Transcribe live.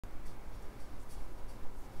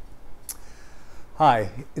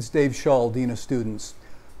Hi, it's Dave Schaal, Dean of Students.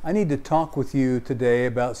 I need to talk with you today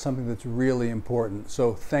about something that's really important,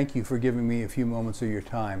 so thank you for giving me a few moments of your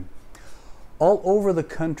time. All over the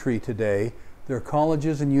country today, there are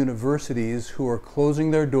colleges and universities who are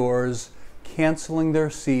closing their doors, canceling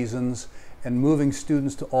their seasons, and moving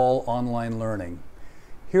students to all online learning.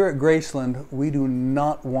 Here at Graceland, we do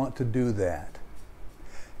not want to do that.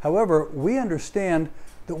 However, we understand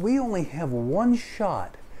that we only have one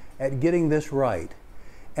shot at getting this right.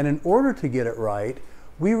 And in order to get it right,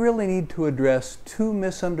 we really need to address two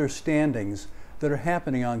misunderstandings that are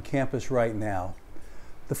happening on campus right now.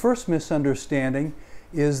 The first misunderstanding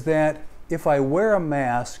is that if I wear a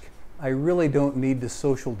mask, I really don't need to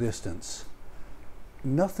social distance.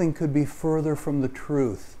 Nothing could be further from the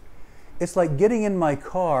truth. It's like getting in my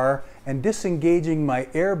car and disengaging my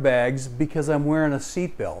airbags because I'm wearing a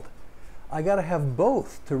seatbelt. I gotta have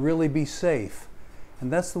both to really be safe.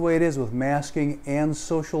 And that's the way it is with masking and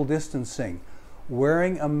social distancing.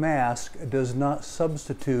 Wearing a mask does not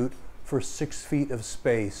substitute for 6 feet of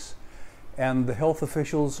space. And the health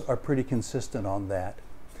officials are pretty consistent on that.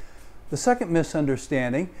 The second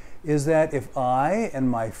misunderstanding is that if I and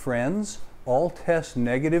my friends all test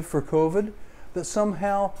negative for COVID, that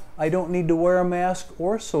somehow I don't need to wear a mask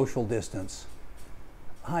or social distance.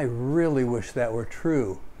 I really wish that were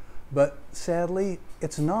true, but sadly,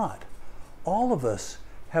 it's not. All of us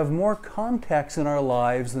have more contacts in our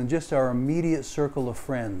lives than just our immediate circle of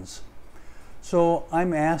friends. So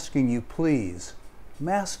I'm asking you, please,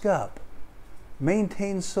 mask up,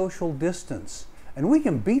 maintain social distance, and we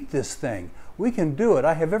can beat this thing. We can do it.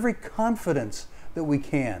 I have every confidence that we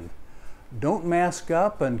can. Don't mask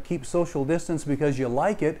up and keep social distance because you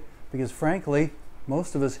like it, because frankly,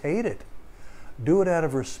 most of us hate it. Do it out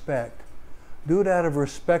of respect. Do it out of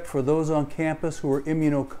respect for those on campus who are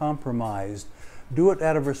immunocompromised. Do it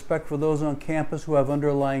out of respect for those on campus who have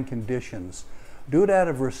underlying conditions. Do it out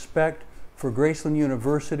of respect for Graceland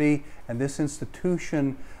University and this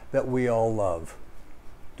institution that we all love.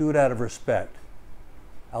 Do it out of respect.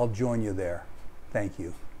 I'll join you there. Thank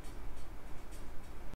you.